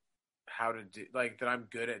know how to do, like that I'm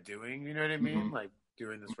good at doing, you know what I mean? Mm-hmm. Like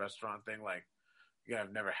doing this restaurant thing. Like, yeah,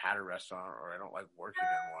 I've never had a restaurant, or I don't like working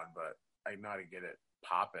in one, but I know how to get it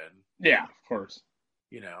popping. Yeah, of course.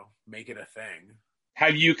 You know, make it a thing.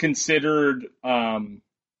 Have you considered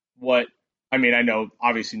what? I mean, I know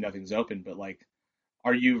obviously nothing's open, but like,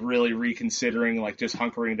 are you really reconsidering like just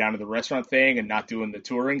hunkering down to the restaurant thing and not doing the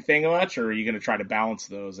touring thing much, or are you going to try to balance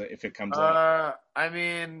those if it comes up? I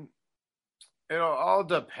mean, it'll all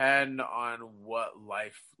depend on what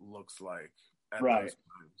life looks like at Right. those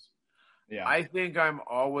times. Yeah. I think I'm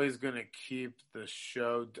always gonna keep the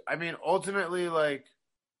show. I mean, ultimately, like,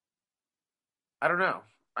 I don't know.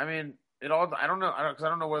 I mean, it all. I don't know. Because I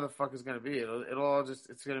don't know where the fuck it's gonna be. It'll all just.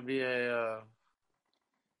 It's gonna be a.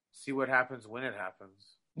 See what happens when it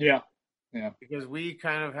happens. Yeah. Yeah. Because we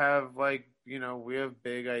kind of have like, you know, we have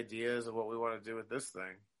big ideas of what we want to do with this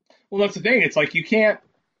thing. Well, that's the thing. It's like you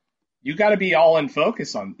got to be all in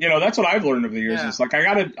focus on, that's what I've learned over the years. Yeah. It's like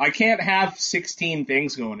I can't have 16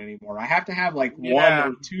 things going anymore. I have to have like one Yeah.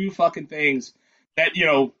 or two fucking things that,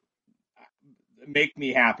 make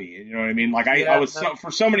me happy. You know what I mean? Like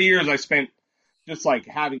for so many years I spent just like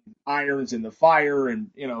having irons in the fire and,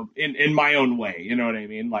 in my own way, you know what I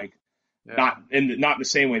mean? Like not in the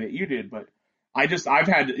same way that you did, but I've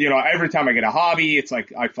had, every time I get a hobby, it's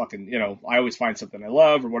like I fucking, I always find something I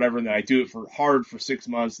love or whatever, and then I do it for 6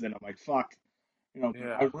 months, and then I'm like, fuck,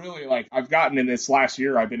 I really I've gotten in this last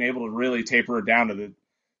year, I've been able to really taper it down to the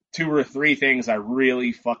 2 or 3 things I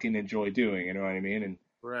really fucking enjoy doing, you know what I mean? And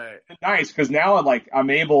Right. it's nice because now I'm like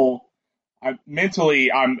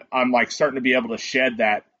starting to be able to shed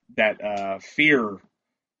that fear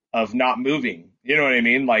of not moving. You know what I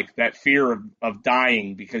mean? Like that fear of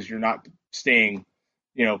dying because you're not staying,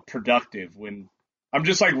 productive. When I'm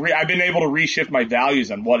just like, I've been able to reshift my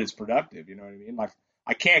values on what is productive. You know what I mean? Like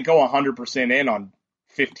I can't go 100% in on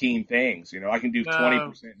 15 things. I can do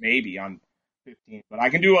 20% maybe on 15, but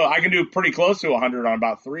I can do pretty close to 100 on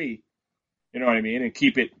about 3. You know what I mean? And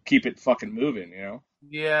keep it fucking moving.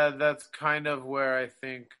 Yeah, that's kind of where I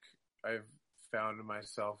think I've found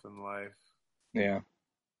myself in life. Yeah.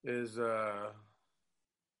 Is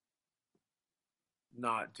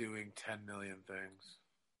not doing 10 million things.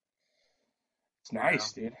 It's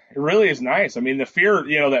nice, dude. It really is nice. I mean, the fear,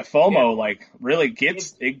 that FOMO, really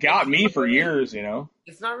got me for years,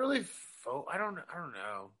 It's not really I don't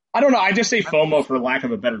know. I don't know. I just say FOMO for lack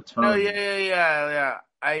of a better term. No, yeah.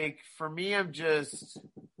 For me, I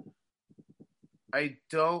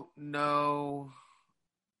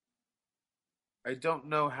don't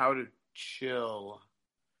know how to chill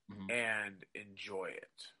and enjoy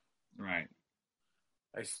it. Right.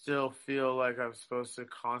 I still feel like I'm supposed to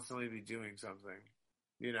constantly be doing something,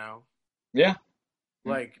 Yeah.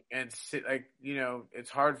 And sit,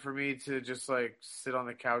 it's hard for me to just sit on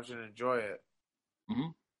the couch and enjoy it,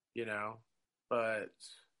 but.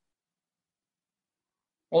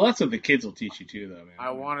 Well, that's what the kids will teach you too, though, man.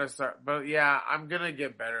 I want to start, but yeah, I'm going to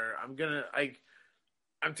get better. I'm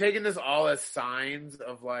taking this all as signs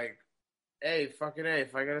of hey, fucking A,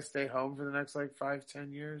 if I got to stay home for the next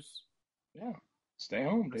 5-10 years. Yeah. Stay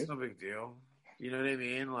home, dude. That's no big deal. You know what I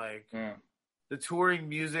mean? Yeah. The touring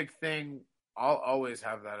music thing, I'll always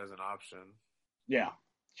have that as an option. Yeah.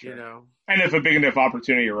 Sure. And if a big enough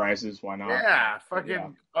opportunity arises, why not? Yeah.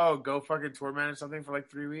 Go fucking tour manage something for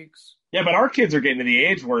 3 weeks. Yeah, but our kids are getting to the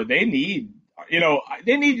age where they need,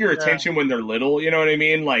 your attention when they're little, you know what I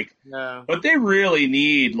mean? But they really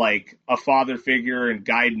need a father figure and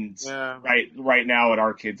guidance right now at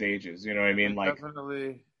our kids' ages, you know what I mean?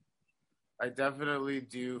 I definitely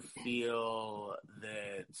do feel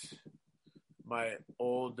that my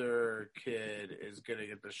older kid is going to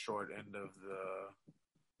get the short end of the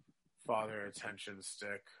father attention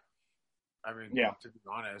stick. I mean, to be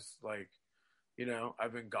honest,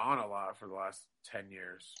 I've been gone a lot for the last 10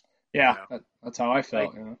 years. Yeah, that's how I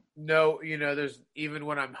felt. No, there's even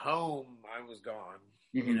when I'm home, I was gone.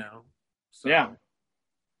 So, yeah.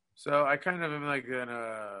 So I kind of am in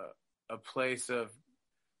a place of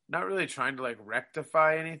not really trying to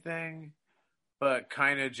rectify anything, but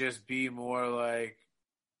kind of just be more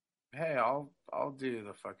hey, I'll do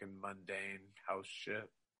the fucking mundane house shit.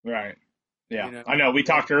 Right. Yeah. I know. We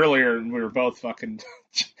talked earlier and we were both fucking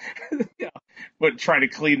trying to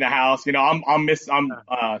clean the house. I'm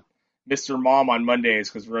Mr. Mom on Mondays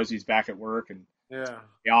because Rosie's back at work and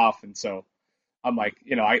off, and so I'm I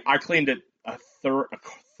cleaned a third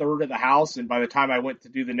of the house, and by the time I went to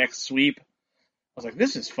do the next sweep, I was like,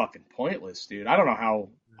 this is fucking pointless, dude. I don't know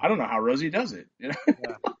how Rosie does it.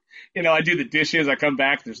 I do the dishes. I come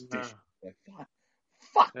back. There's dishes.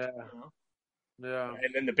 Fuck. Yeah. Yeah.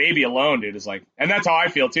 And then the baby alone, dude, is and that's how I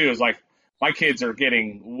feel too. Is my kids are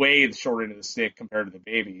getting way the short end of the stick compared to the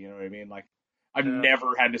baby. You know what I mean? Like I've Yeah. never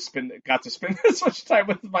got to spend this much time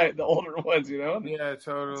with the older ones. You know? Yeah, It's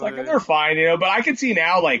like, and totally. they're fine. You know, but I can see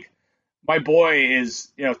now, like my boy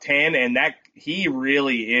is 10, and that he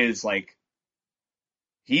really is like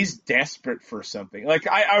he's desperate for something. Like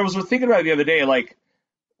I was thinking about it the other day, like.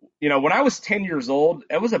 When I was 10 years old,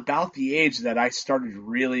 it was about the age that I started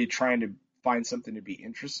really trying to find something to be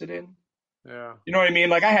interested in. Yeah. You know what I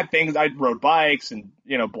mean? Like I had things, I rode bikes and,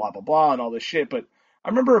 blah, blah, blah and all this shit. But I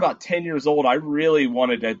remember about 10 years old, I really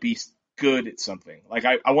wanted to be good at something. Like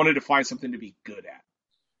I wanted to find something to be good at.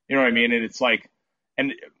 You know what I mean? And it's like,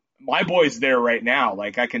 and my boy's there right now.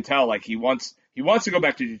 Like I can tell, like he wants to go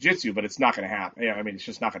back to jujitsu, but it's not going to happen. I mean, it's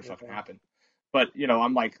just not going to fucking happen. But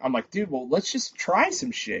I'm like, dude, well, let's just try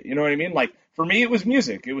some shit. You know what I mean? Like for me, it was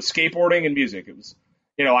music. It was skateboarding and music. It was,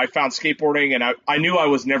 I found skateboarding, and I knew I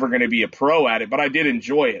was never going to be a pro at it, but I did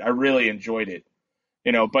enjoy it. I really enjoyed it.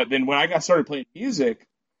 But then when I got started playing music,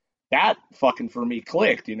 that fucking for me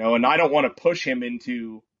clicked. And I don't want to push him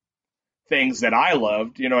into things that I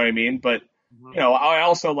loved. You know what I mean? But I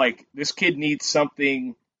also like this kid needs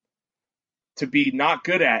something to be not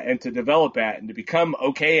good at and to develop at and to become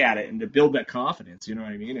okay at it and to build that confidence. You know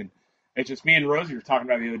what I mean? And it's just me and Rosie were talking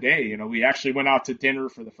about the other day. We actually went out to dinner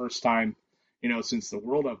for the first time, since the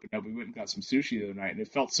world opened up. We went and got some sushi the other night, and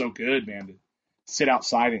it felt so good, man, to sit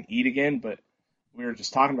outside and eat again. But we were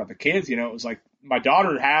just talking about the kids. It was like my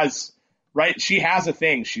daughter has, right? She has a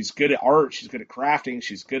thing. She's good at art. She's good at crafting.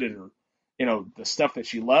 She's good at her, the stuff that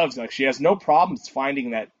she loves. Like she has no problems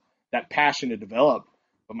finding that passion to develop.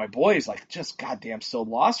 But my boy is like just goddamn still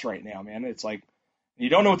lost right now, man. It's like you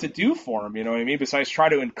don't know what to do for him, you know what I mean? Besides try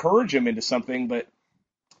to encourage him into something, but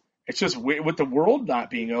it's just with the world not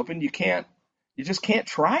being open, you just can't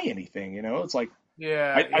try anything, It's like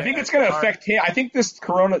I think it's going to affect him. I think this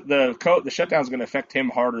the shutdown is going to affect him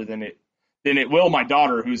harder than it will my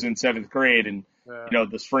daughter who's in 7th grade, and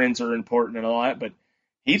the friends are important and all that, but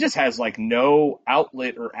he just has like no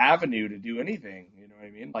outlet or avenue to do anything. You know what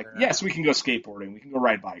I mean? Like, yes, we can go skateboarding, we can go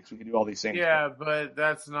ride bikes, we can do all these things. Yeah, but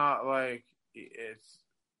that's not like it's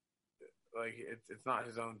not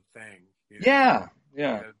his own thing. Yeah. He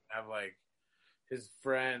doesn't have like his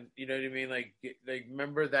friend. You know what I mean? Like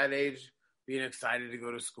remember that age, being excited to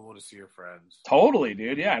go to school to see your friends. Totally,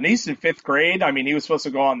 dude. Yeah, and he's in 5th grade. I mean, he was supposed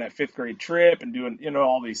to go on that 5th grade trip and doing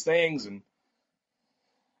all these things, and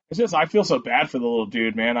it's just, I feel so bad for the little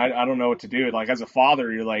dude, man. I don't know what to do. Like, as a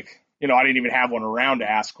father, you're like, I didn't even have one around to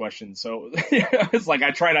ask questions. So it's like,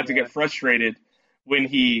 I try not to get frustrated when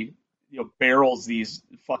he, barrels these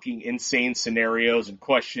fucking insane scenarios and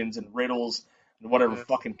questions and riddles and whatever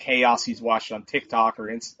fucking chaos he's watched on TikTok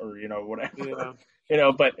or whatever.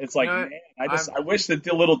 But it's like, man, I wish that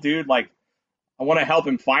the little dude, like, I want to help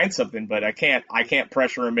him find something, but I can't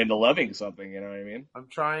pressure him into loving something. You know what I mean?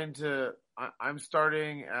 I'm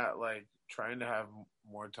starting at like trying to have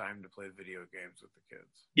more time to play video games with the kids.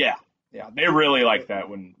 Yeah. They really like that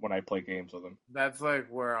when I play games with them. That's like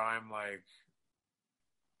where I'm like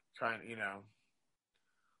trying,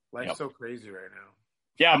 life's so crazy right now.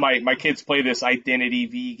 Yeah, my kids play this Identity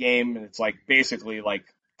V game, and it's like basically like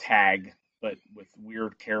tag, but with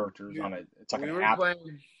weird characters on it. It's like an app.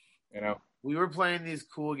 We were playing these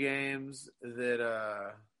cool games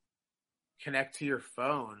that connect to your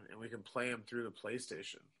phone, and we can play them through the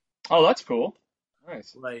PlayStation. Oh, that's cool.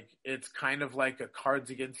 Nice. Like, it's kind of like a Cards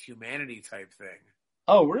Against Humanity type thing.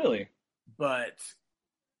 Oh, really? But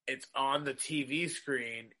it's on the TV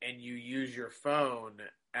screen, and you use your phone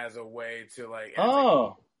as a way to like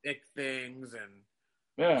pick things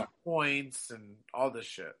and points and all this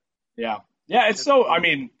shit. Yeah. It's so. I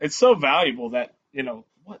mean, it's so valuable that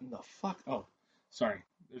what in the fuck? Oh, sorry.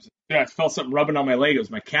 I felt something rubbing on my leg. It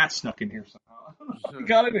was my cat snuck in here somehow. He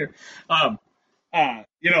got in here.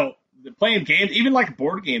 Playing games, even like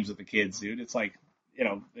board games with the kids, dude. It's like,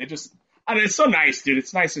 they just. I mean, it's so nice, dude.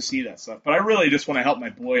 It's nice to see that stuff. But I really just want to help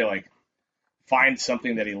my boy, like, find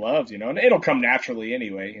something that he loves, and it'll come naturally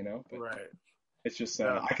anyway, But right. It's just,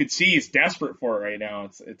 I could see he's desperate for it right now.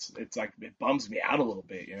 It's like, it bums me out a little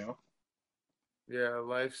bit, Yeah,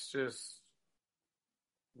 life's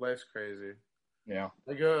crazy. Yeah.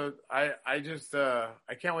 I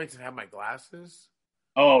can't wait to have my glasses.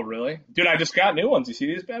 Oh, really? Dude, I just got new ones. You see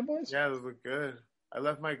these bad boys? Yeah, those look good. I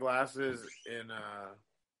left my glasses in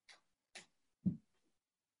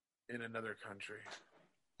another country.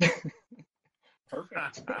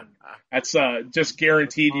 Perfect. That's just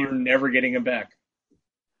guaranteed you're never getting them back.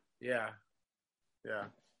 Yeah.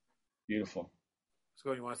 Beautiful. Let's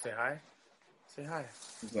go. You want to say hi? Say hi.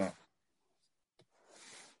 Who's that?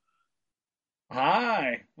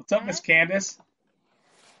 Hi. What's up, Miss Candace?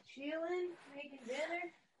 Chilling, making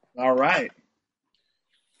dinner. All right.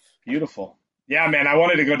 Beautiful. Yeah, man, I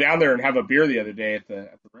wanted to go down there and have a beer the other day at the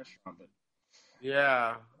restaurant, but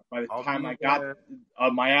Yeah. by the I'll time be I got there.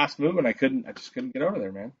 my ass moving, I just couldn't get over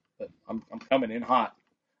there, man. But I'm coming in hot.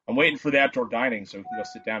 I'm waiting for the outdoor dining so we can go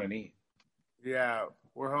sit down and eat. Yeah.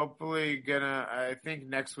 We're hopefully gonna. I think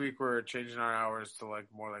next week we're changing our hours to like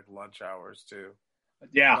more like lunch hours too.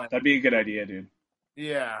 Yeah, But that'd be a good idea, dude.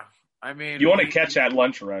 yeah, I mean, You want to catch that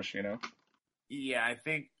lunch rush, you know? Yeah, I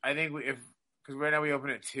think we, if because right now we open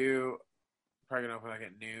at 2, probably gonna open like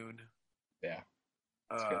at noon. Yeah,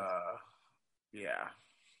 that's good. Yeah,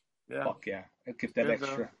 yeah. Fuck yeah. And get that Good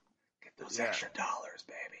extra, though. get those Yeah. extra dollars,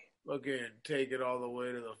 baby. Fucking take it all the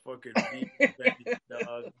way to the fucking vegan bank,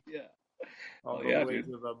 dog. Yeah. All Oh, the yeah, way dude.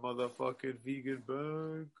 to the motherfucking vegan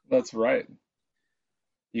bank. That's right.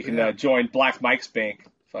 You can Yeah. join Black Mike's bank.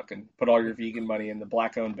 Fucking put all your vegan money in the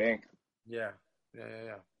black-owned bank. Yeah.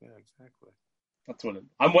 Yeah, exactly. That's what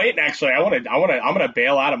I'm waiting. Actually, I'm gonna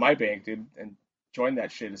bail out of my bank, dude, and join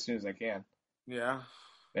that shit as soon as I can. Yeah.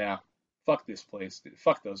 Yeah. Fuck this place, dude.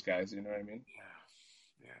 Fuck those guys. You know what I mean?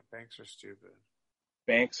 Yeah, banks are stupid.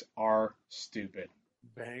 Banks are stupid.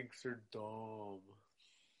 Banks are dumb.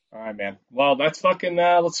 All right, man. Well, that's fucking.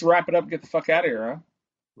 Let's wrap it up and get the fuck out of here, huh?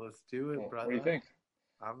 Let's do it, What brother. do you think?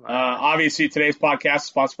 I'm Obviously, today's podcast is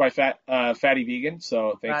sponsored by Fatty Vegan,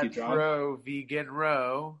 so thank you, John. Row Vegan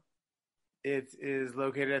Row. It is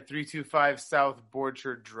located at 325 South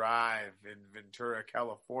Borchard Drive in Ventura,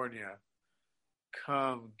 California.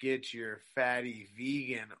 Come get your fatty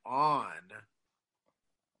vegan on.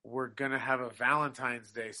 We're going to have a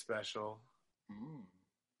Valentine's Day special Mm.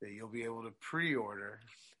 that you'll be able to pre-order.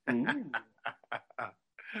 Ooh.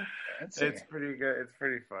 Fancy. It's pretty good. It's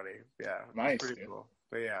pretty funny. Yeah. Nice, It's pretty dude. cool.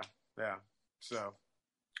 But yeah. So,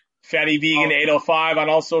 Fatty Vegan 805 on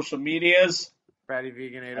all social medias. Fatty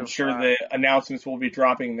Vegan 805. I'm sure the announcements will be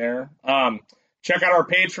dropping there. Check out our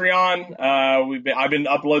Patreon. I've been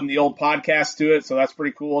uploading the old podcast to it, so that's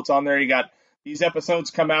pretty cool. It's on there. You got these episodes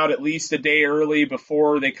come out at least a day early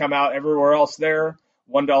before they come out everywhere else there.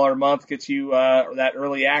 $1 a month gets you that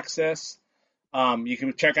early access. You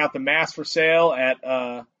can check out the mask for sale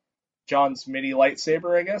at John's Midi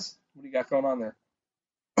Lightsaber, I guess. What do you got going on there?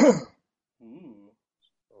 Ooh.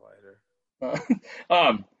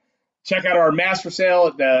 Lighter. Check out our mask for sale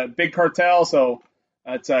at the Big Cartel. So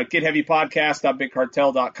it's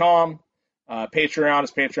getheavypodcast.bigcartel.com. Patreon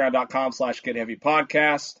is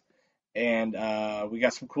patreon.com/getheavypodcast. And we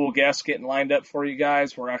got some cool guests getting lined up for you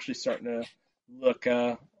guys. We're actually starting to look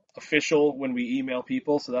official when we email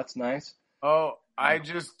people, so that's nice. Oh, I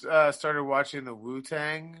just started watching the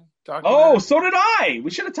Wu-Tang documentary. Oh, so did I. We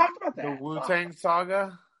should have talked about that. The Wu-Tang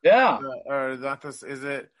Saga? Yeah. Or not this, is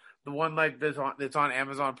it the one like that's on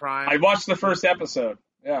Amazon Prime? I watched the first episode.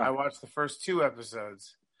 Yeah. I watched the first 2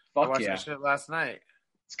 episodes. I Fuck watched yeah. that shit last night.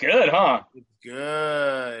 It's good, huh? It's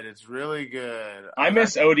good. It's really good. I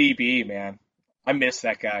miss ODB, man. I miss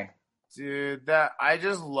that guy. Dude, I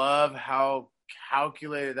just love how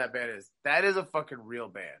calculated that band is. That is a fucking real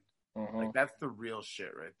band. Mhm. Like that's the real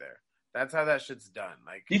shit right there. That's how that shit's done.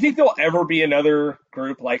 Like Do you think there'll ever be another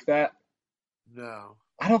group like that? no.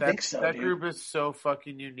 I don't think so, That dude. group is so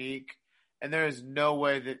fucking unique, and there is no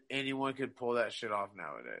way that anyone could pull that shit off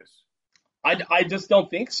nowadays. I just don't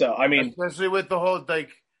think so. I mean, Especially with the whole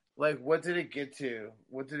like what did it get to?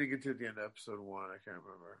 What did it get to at the end of episode 1? I can't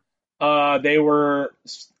remember. they were.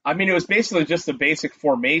 I mean, it was basically just the basic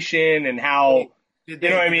formation and how. Did You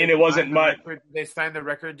know what I did mean? they It wasn't sign the much. record- Did they signed the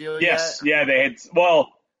record deal Yes, yet? yeah, they had.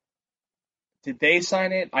 Well, did they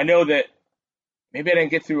sign it? I know that. Maybe I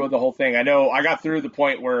didn't get through the whole thing. I know I got through the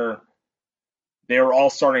point where they were all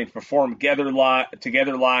starting to perform together live,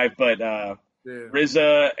 but Dude.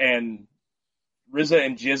 RZA and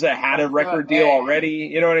GZA had a record deal already.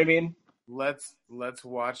 You know what I mean? Let's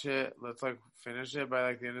watch it. Let's like finish it by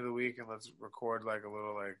like the end of the week, and let's record like a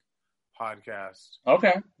little like podcast.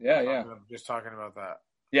 Okay. Yeah. Just talking about that.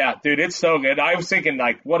 Yeah, dude, it's so good. I was thinking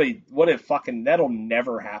like, what a fucking that'll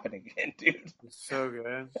never happen again, dude. It's so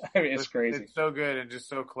good. I mean, it's crazy. It's so good and just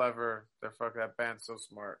so clever. That band's so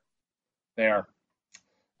smart. They are.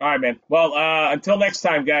 All right, man. Well, until next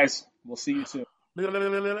time, guys. We'll see you soon.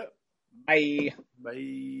 Bye.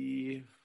 Bye.